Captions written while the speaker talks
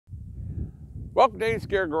Welcome to Ain't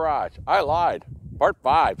Scared Garage. I lied. Part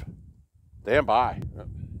 5. Stand by.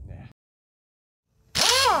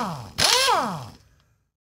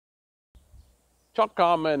 Chuck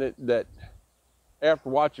commented that after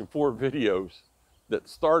watching 4 videos that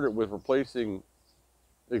started with replacing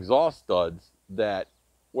exhaust studs that,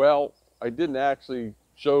 well, I didn't actually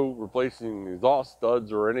show replacing exhaust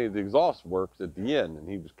studs or any of the exhaust works at the end, and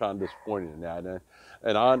he was kind of disappointed in that.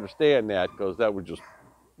 And I understand that, because that was just,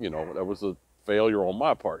 you know, that was a failure on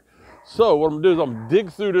my part. So what I'm gonna do is I'm gonna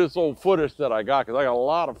dig through this old footage that I got, because I got a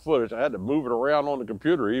lot of footage. I had to move it around on the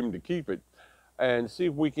computer even to keep it, and see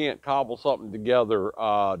if we can't cobble something together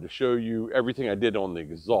to show you everything I did on the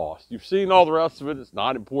exhaust. You've seen all the rest of it. It's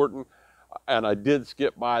not important. And I did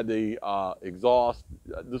skip by the exhaust.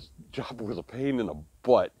 This job was a pain in the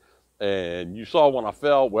butt. And you saw when I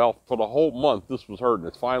fell, well, for the whole month this was hurting.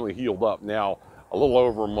 It's finally healed up now, a little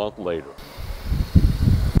over a month later.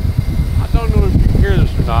 I don't know if you can hear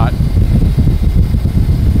this or not,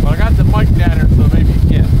 but I got the mic down here so maybe you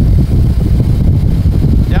can.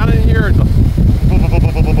 Down in here, it's a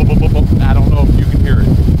I don't know if you can hear it.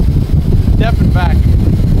 Deaf and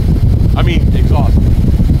vacuum. I mean, exhaust.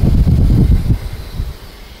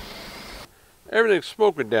 Everything's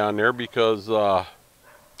smoking down there because I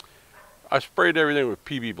sprayed everything with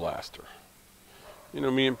PB Blaster. You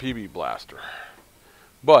know me and PB Blaster.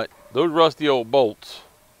 But those rusty old bolts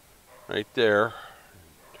right there,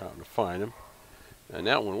 trying to find them, and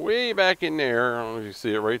that one way back in there, I don't know if you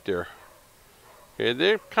see it right there. Okay,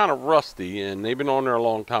 they're kind of rusty and they've been on there a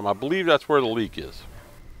long time. I believe that's where the leak is.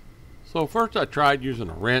 So first I tried using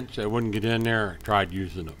a wrench. I wouldn't get in there. I tried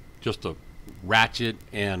using just a ratchet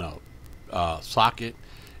and a socket,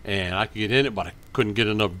 and I could get in it, but I couldn't get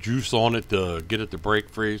enough juice on it to get it to break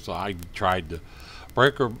free. So I tried the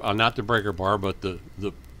breaker, not the breaker bar, but the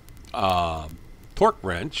torque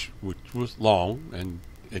wrench, which was long, and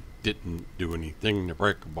it didn't do anything in the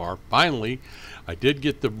breaker bar. Finally, I did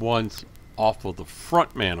get the ones off of the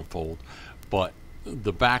front manifold, but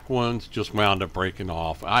the back ones just wound up breaking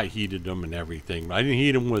off. I heated them and everything, but I didn't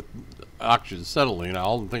heat them with oxygen acetylene. The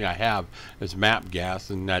only thing I have is MAP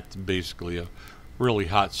gas, and that's basically a really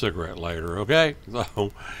hot cigarette lighter. Okay,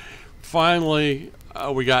 so finally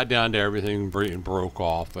we got down to everything and broke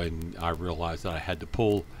off, and I realized that I had to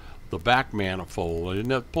pull the back manifold. I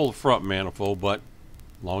didn't have to pull the front manifold, but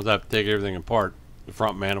as long as I have to take everything apart, the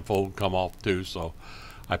front manifold would come off too, so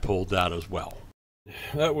I pulled that as well.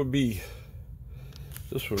 That would be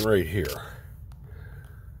this one right here,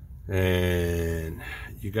 and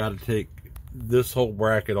you got to take this whole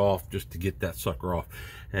bracket off just to get that sucker off.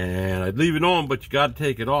 And I'd leave it on, but you got to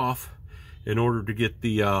take it off in order to get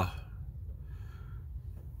the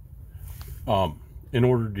in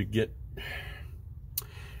order to get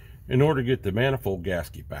the manifold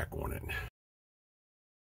gasket back on it.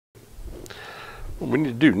 What we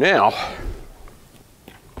need to do now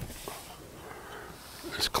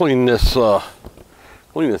is clean this up.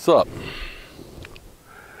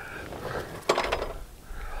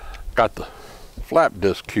 Got the flap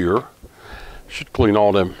disc here. Should clean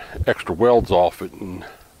all them extra welds off it and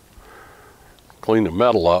clean the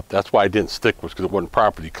metal up. That's why I didn't stick, was because it wasn't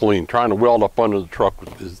properly cleaned. Trying to weld up under the truck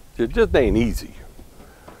it just ain't easy.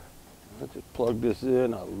 I just plug this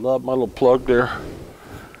in. I love my little plug there.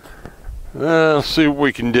 Let's see what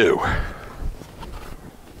we can do.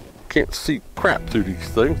 Can't see crap through these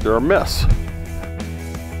things. They're a mess.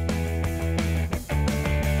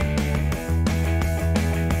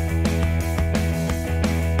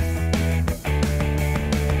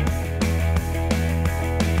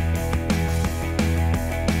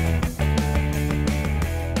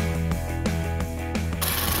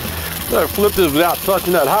 I flipped this without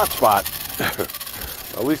touching that hot spot.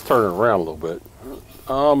 At least turn it around a little bit.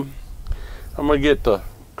 I'm gonna get the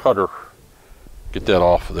cutter, get that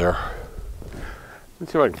off of there.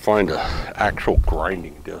 Let's see if I can find an actual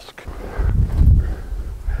grinding disc.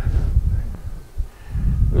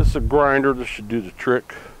 This is a grinder. This should do the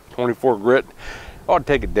trick. 24 grit. I'll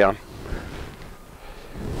take it down.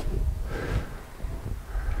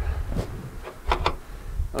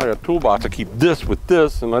 I got a toolbox. I keep this with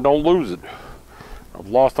this, and I don't lose it. I've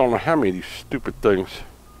lost I don't know how many of these stupid things.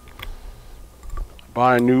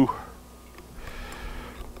 Buy a new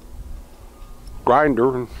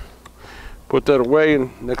grinder and put that away,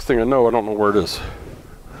 and next thing I know, I don't know where it is.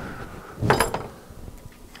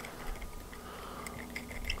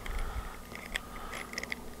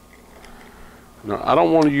 Now, I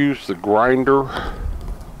don't want to use the grinder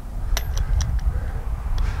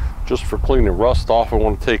just for cleaning rust off.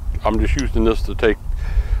 I'm just using this to take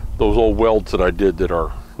those old welds that I did that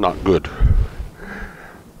are not good.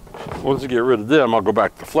 Once I get rid of them, I'll go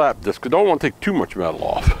back to the flap disc. I don't want to take too much metal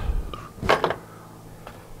off.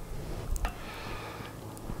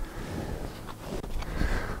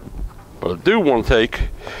 But I do want to take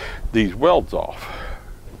these welds off.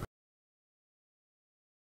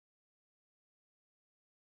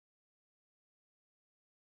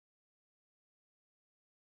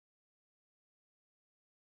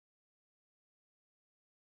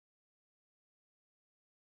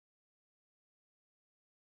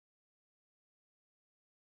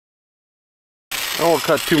 I don't want to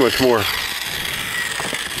cut too much more.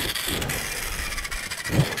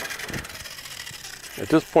 At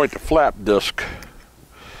this point, the flap disc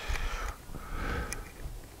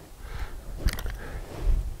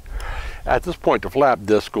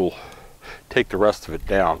will take the rest of it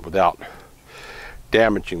down without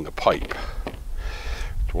damaging the pipe.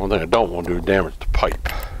 It's one thing I don't want to do is damage the pipe.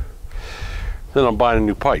 Then I'm buying a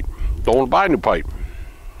new pipe. Don't want to buy a new pipe.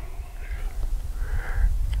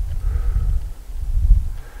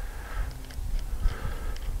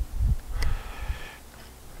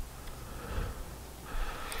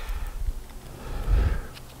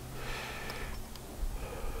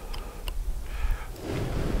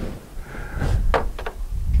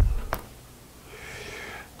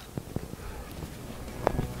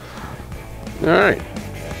 All right.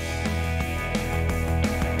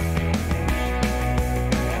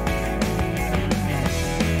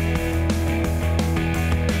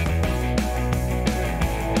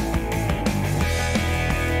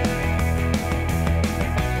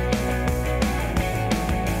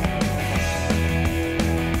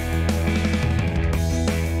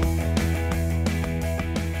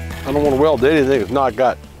 I don't want to weld anything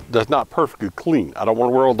that's not perfectly clean. I don't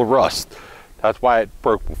want to weld the rust. That's why it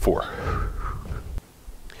broke before.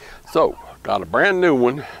 So, got a brand new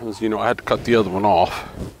one. As you know, I had to cut the other one off.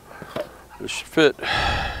 This should fit.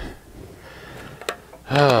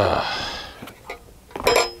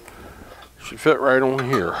 Should fit right on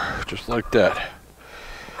here, just like that.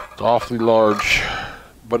 It's awfully large,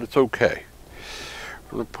 but it's okay.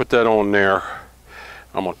 I'm gonna put that on there.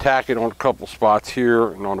 I'm gonna tack it on a couple spots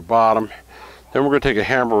here and on the bottom. Then we're gonna take a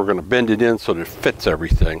hammer, we're gonna bend it in so that it fits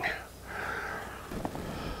everything.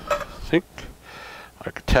 I think I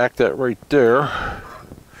could tack that right there.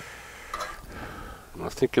 And I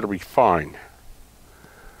think it'll be fine.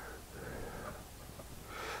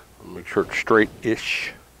 I'll make sure it's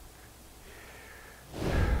straight-ish.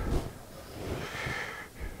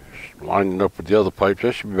 Just line it up with the other pipes.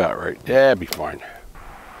 That should be about right. Yeah, it'll be fine.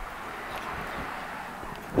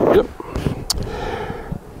 Yep.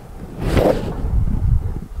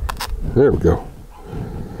 There we go.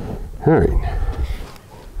 All right.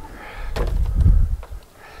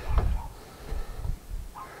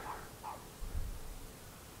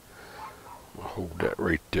 I'll hold that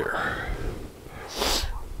right there.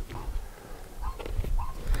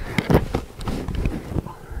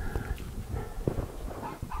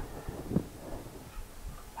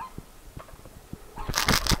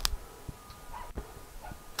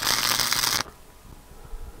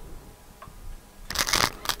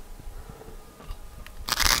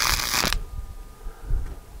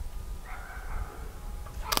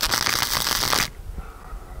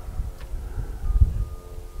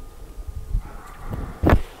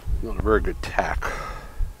 Not a very good tack.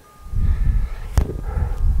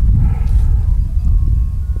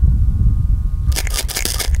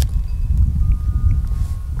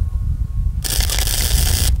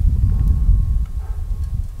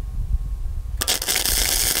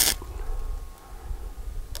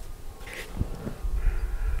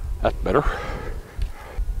 That's better.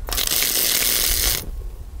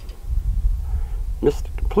 Missed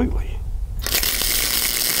it completely.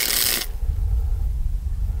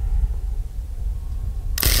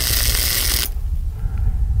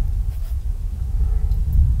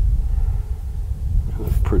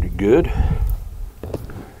 Pretty good.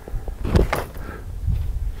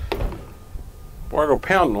 Before I go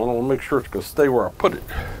pounding on it, I'll make sure it's going to stay where I put it.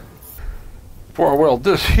 Before I weld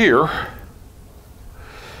this here,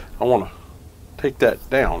 I want to take that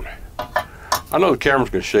down. I know the camera's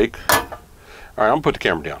going to shake. All right, I'm going to put the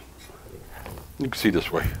camera down. You can see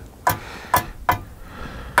this way.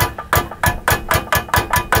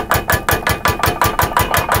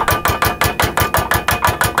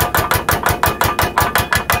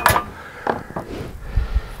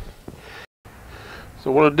 So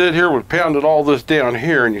what I did here was pounded all this down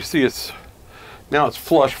here, and you see now it's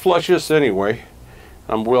flush this anyway.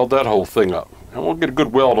 I'm gonna weld that whole thing up. I want to get a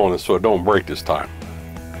good weld on it so it don't break this time.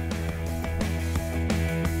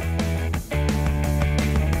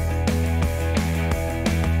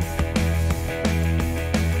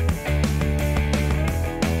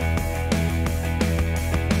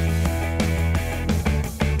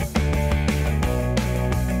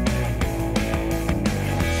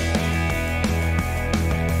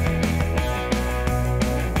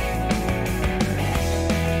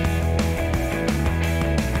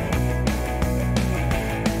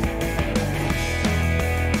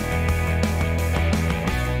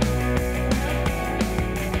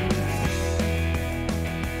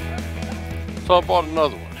 So I bought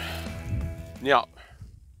another one. Now,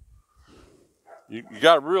 you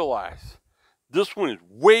got to realize this one is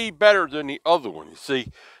way better than the other one. You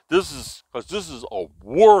see, this is a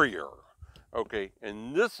Warrior, okay,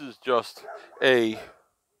 and this is just a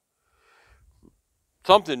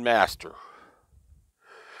something Master.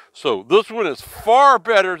 So this one is far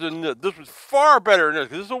better than this. This was far better than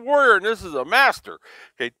this. This is a Warrior and this is a Master.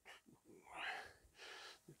 Okay,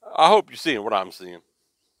 I hope you're seeing what I'm seeing.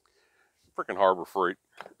 Freaking Harbor Freight.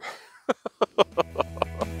 Let's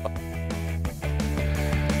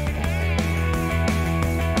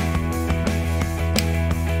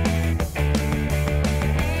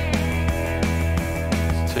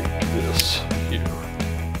take this here.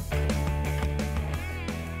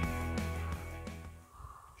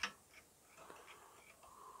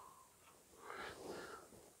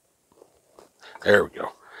 There we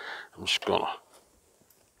go. I'm just gonna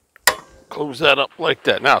close that up like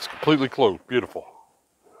that. Now it's completely closed. Beautiful.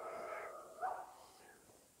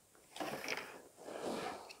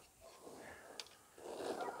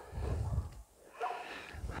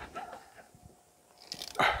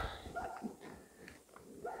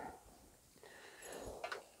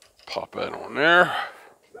 Pop that on there.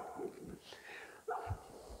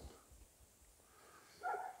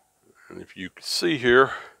 And if you can see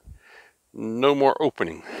here, no more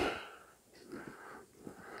opening.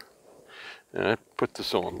 And I put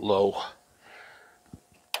this on low.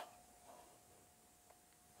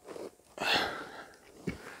 I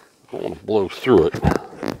don't want to blow through it.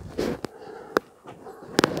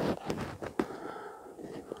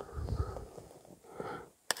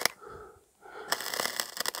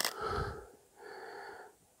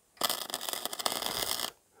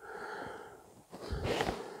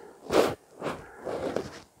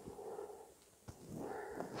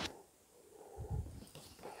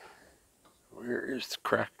 Where is the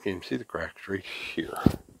crack? Can you see the cracks right here?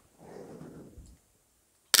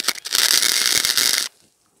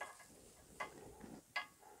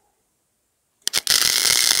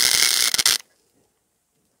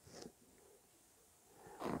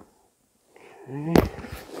 Okay.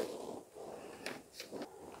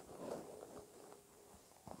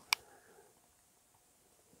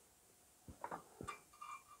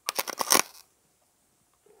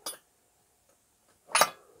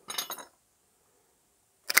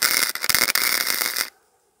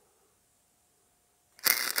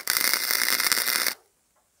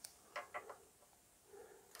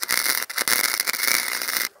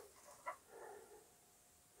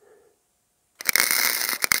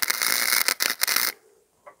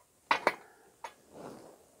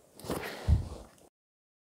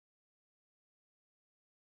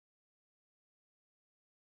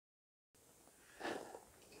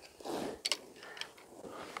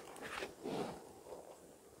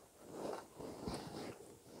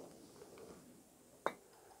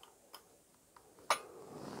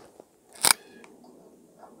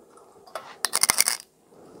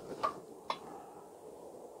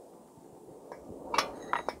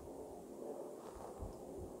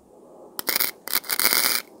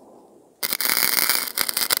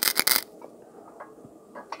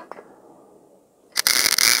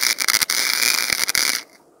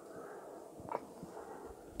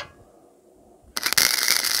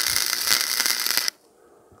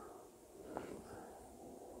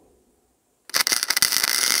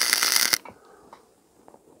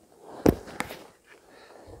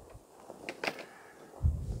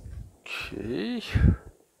 Okay.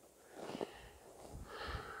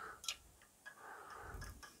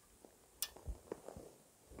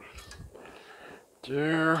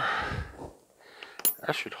 There.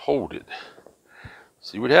 I should hold it.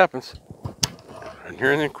 See what happens. I didn't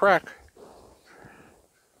hear anything crack.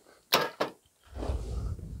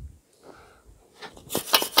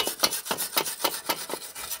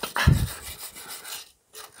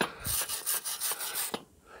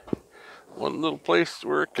 One little place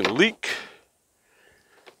where it can leak.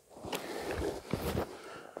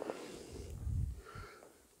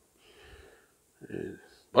 A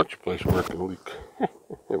bunch of places where it can leak.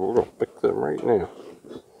 Yeah, we're going to fix them right now.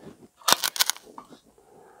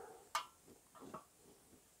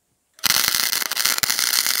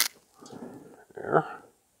 There.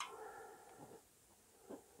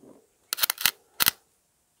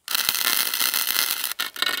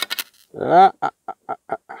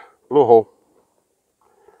 Little hole.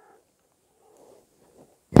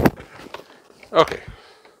 Okay.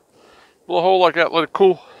 Little hole like that, let it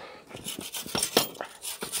cool.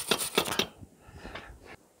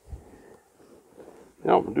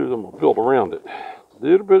 Now what I'm going to do is I'm going to build around it. A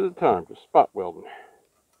little bit at a time, just spot welding.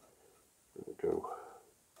 There we go.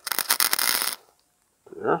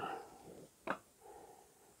 There.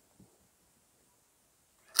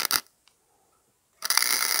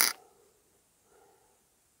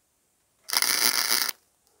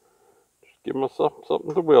 Just give myself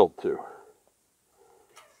something to weld to.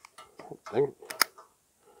 Dang it.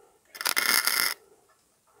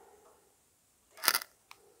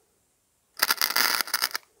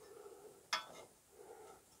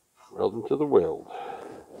 Welding to the weld.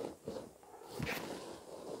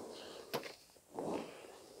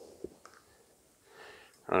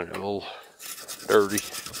 I got a little dirty. Make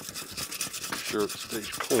sure it stays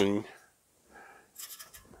clean.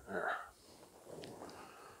 There.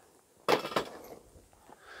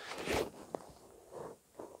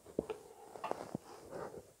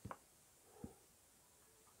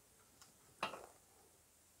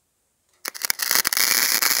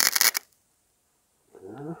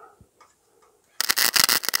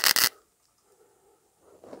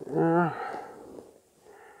 There.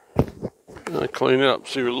 I clean it up,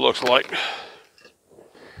 see what it looks like.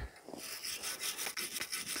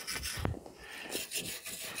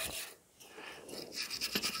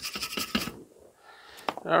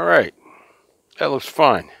 All right, that looks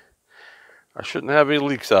fine. I shouldn't have any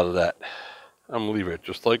leaks out of that. I'm gonna leave it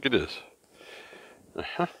just like it is.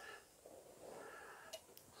 All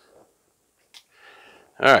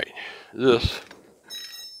right, this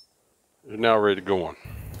is now ready to go on.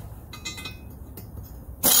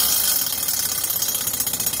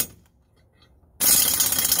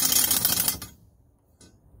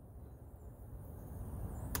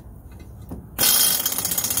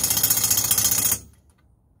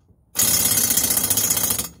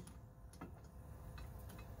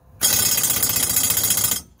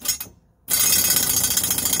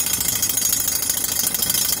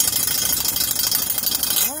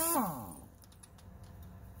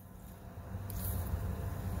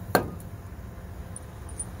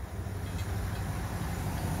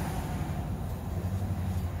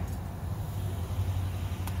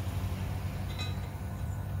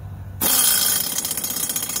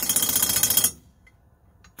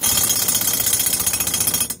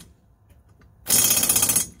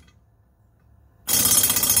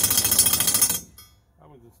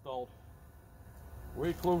 Installed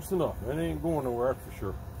way close enough. It ain't going nowhere, that's for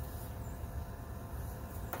sure.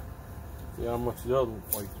 See how much the other one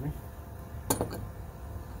fights me.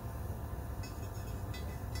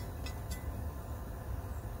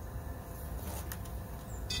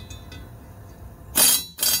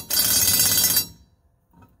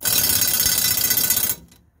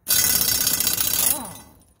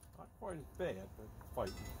 Not quite as bad, but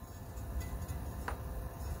fighting.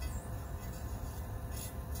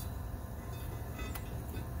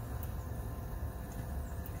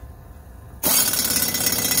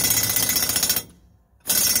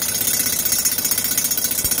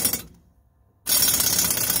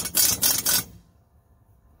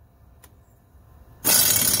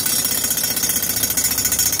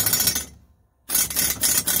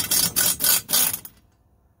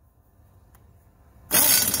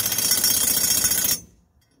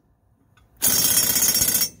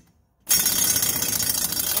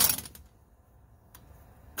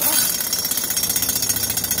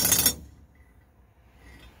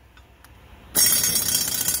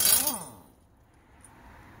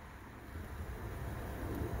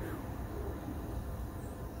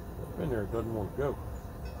 In there, it doesn't want to go.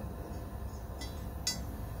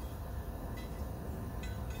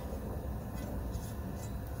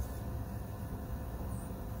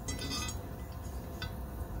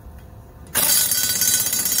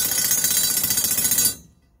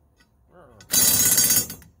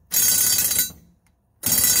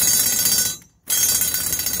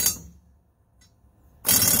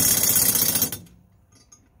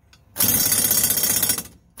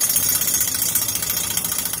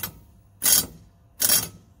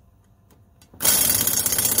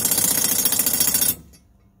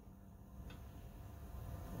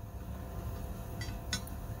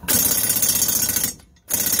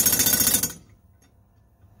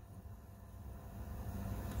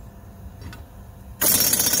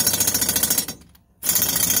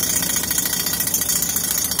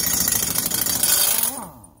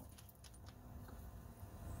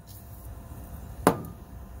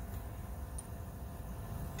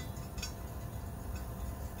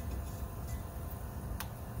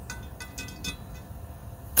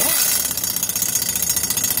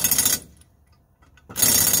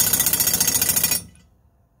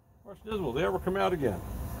 Will they ever come out again?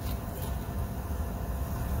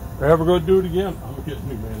 If I ever go to do it again, I'm gonna get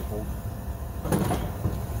new manifolds.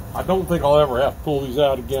 I don't think I'll ever have to pull these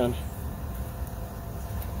out again.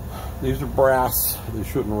 These are brass. They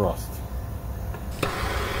shouldn't rust.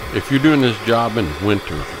 If you're doing this job in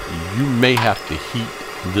winter, you may have to heat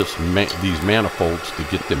these manifolds to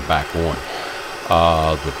get them back on.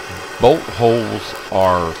 The bolt holes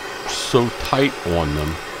are so tight on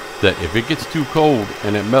them that if it gets too cold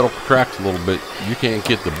and that metal cracks a little bit, you can't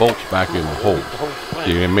get the bolts back in the holes.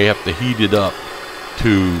 You may have to heat it up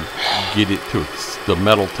to get it to the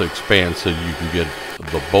metal to expand so you can get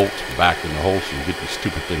the bolts back in the holes so you get these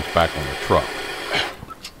stupid things back on the truck.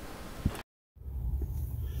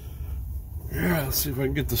 Yeah, let's see if I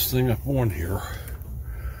can get this thing up on here.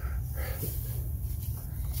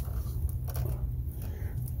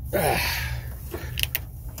 It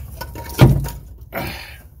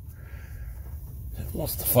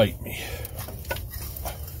wants to fight me.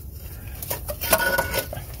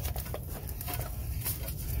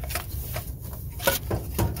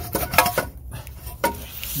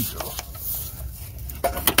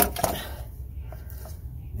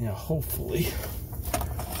 Now, hopefully,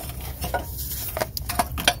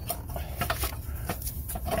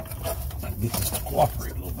 I can get this to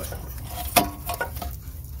cooperate a little bit.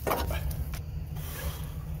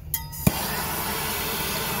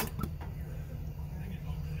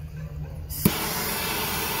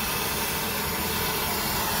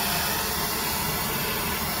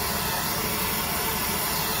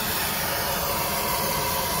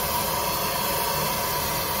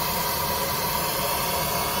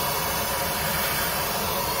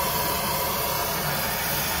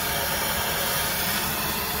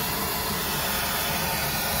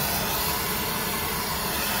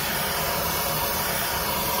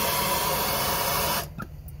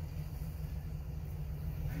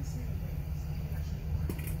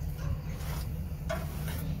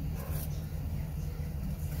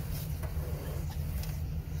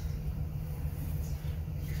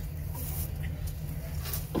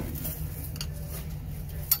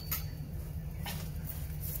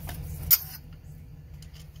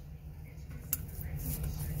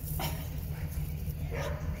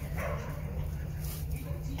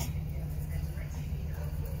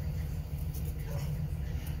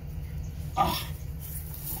 Ah,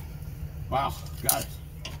 wow, got it.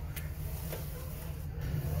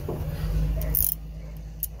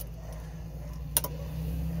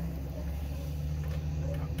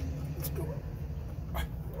 Let's go.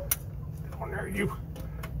 Come on there, you.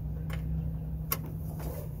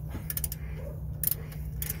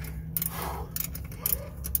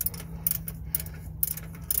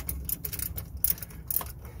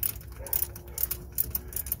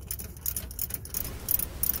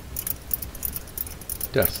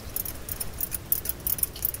 Test.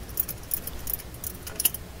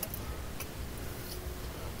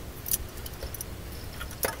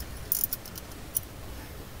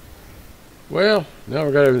 Well, now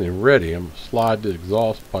we got everything ready. I'm going to slide the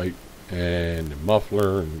exhaust pipe and the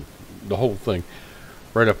muffler and the whole thing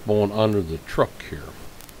right up on under the truck here.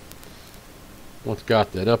 Once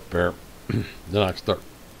got that up there, then I can start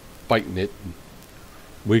fighting it and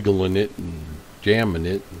wiggling it and jamming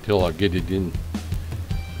it until I get it in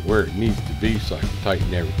where it needs to be so I can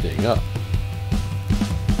tighten everything up.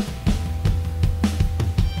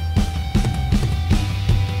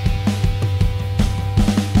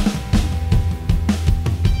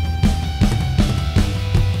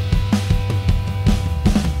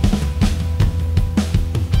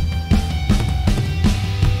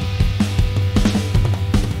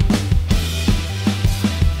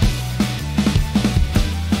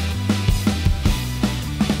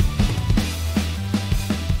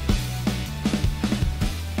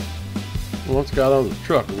 Once I got on the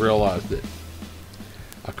truck, I realized that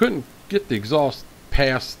I couldn't get the exhaust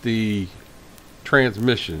past the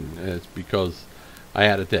transmission. And it's because I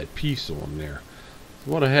added that piece on there.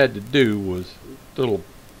 So what I had to do was a little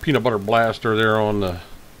peanut butter blaster there on the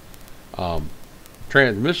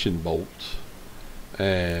transmission bolts.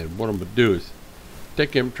 And what I'm going to do is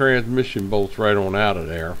take them transmission bolts right on out of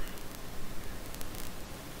there.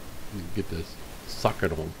 Get this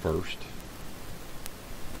socket on first.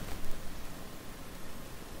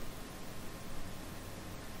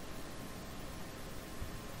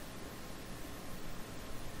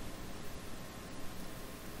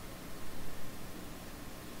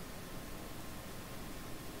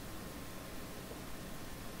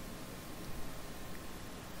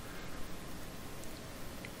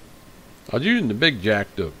 I was using the big jack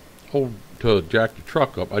to jack the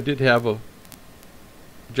truck up. I did have a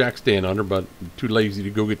jack stand under, but I'm too lazy to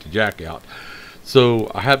go get the jack out. So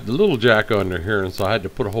I have the little jack under here, and so I had to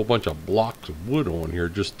put a whole bunch of blocks of wood on here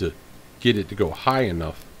just to get it to go high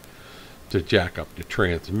enough to jack up the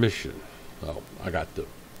transmission. So I got the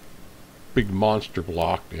big monster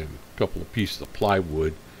block and a couple of pieces of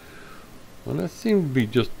plywood. Well, that seemed to be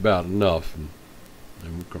just about enough, and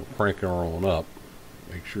we're going to crank her on up,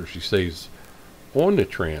 make sure she stays on the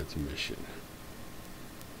transmission.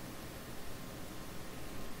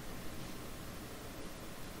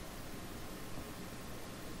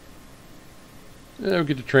 And we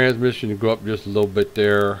get the transmission to go up just a little bit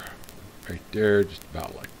there, right there, just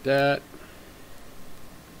about like that.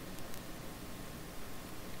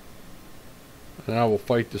 And I will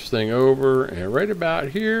fight this thing over, and right about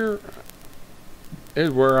here is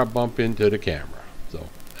where I bump into the camera. So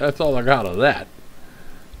that's all I got of that.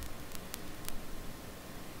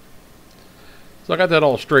 So I got that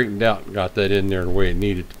all straightened out and got that in there the way it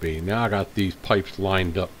needed to be. Now I got these pipes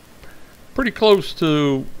lined up pretty close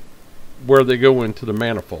to where they go into the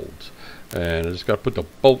manifolds. And I just got to put the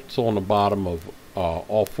bolts on the bottom of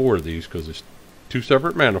all 4 of these, because it's 2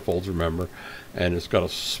 separate manifolds, remember. And it's got a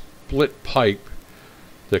split pipe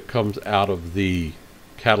that comes out of the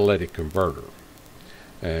catalytic converter.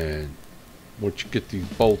 And once you get these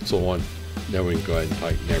bolts on, then we can go ahead and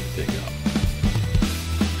tighten everything up.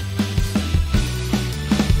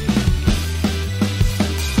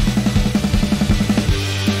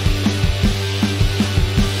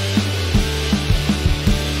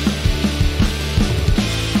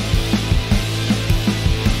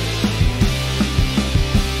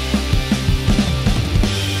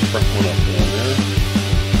 Front one up on there.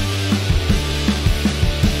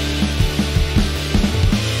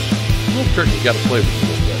 A little tricky, you got to play with it a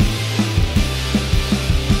little bit.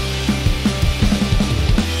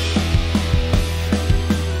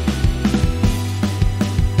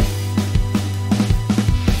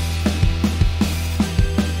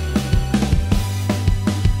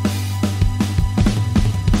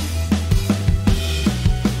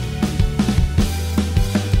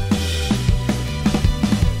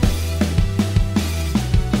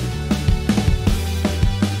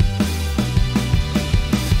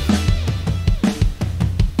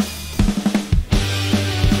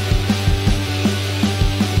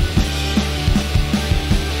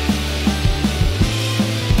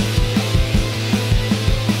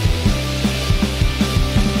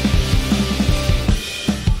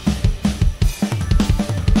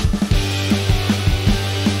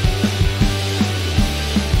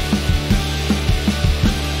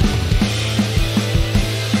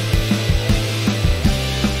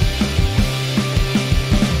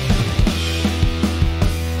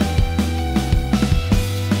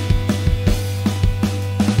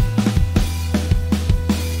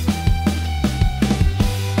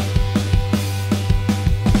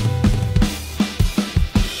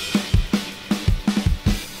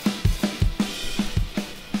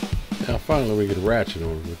 Now finally we get a ratchet on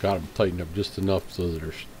them. We've got them tightened up just enough so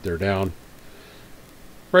that they're down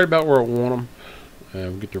right about where I want them.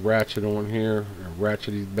 And we get the ratchet on here,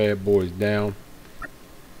 ratchet these bad boys down.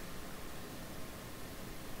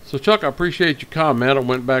 So Chuck, I appreciate your comment. I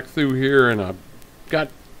went back through here and I got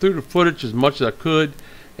through the footage as much as I could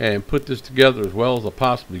and put this together as well as I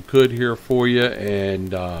possibly could here for you.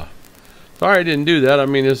 And sorry I didn't do that. I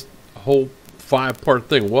mean, this whole 5-part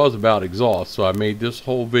thing was about exhaust, so I made this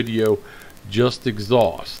whole video just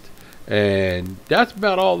exhaust, and that's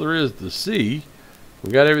about all there is to see.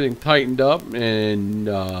 We got everything tightened up, and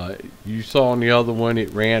you saw on the other one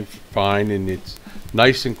it ran fine, and it's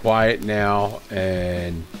nice and quiet now,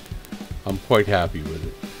 and I'm quite happy with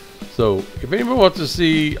it. So if anyone wants to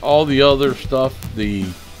see all the other stuff, the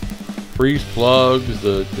freeze plugs,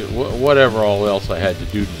 the whatever all else I had to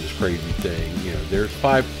do to this crazy thing, you know, there's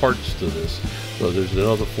 5 parts to this, so there's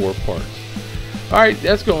another 4 parts. All right,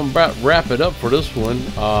 that's going to wrap it up for this one.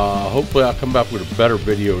 Hopefully I'll come back with a better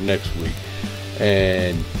video next week,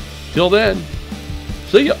 and till then,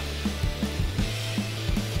 see ya.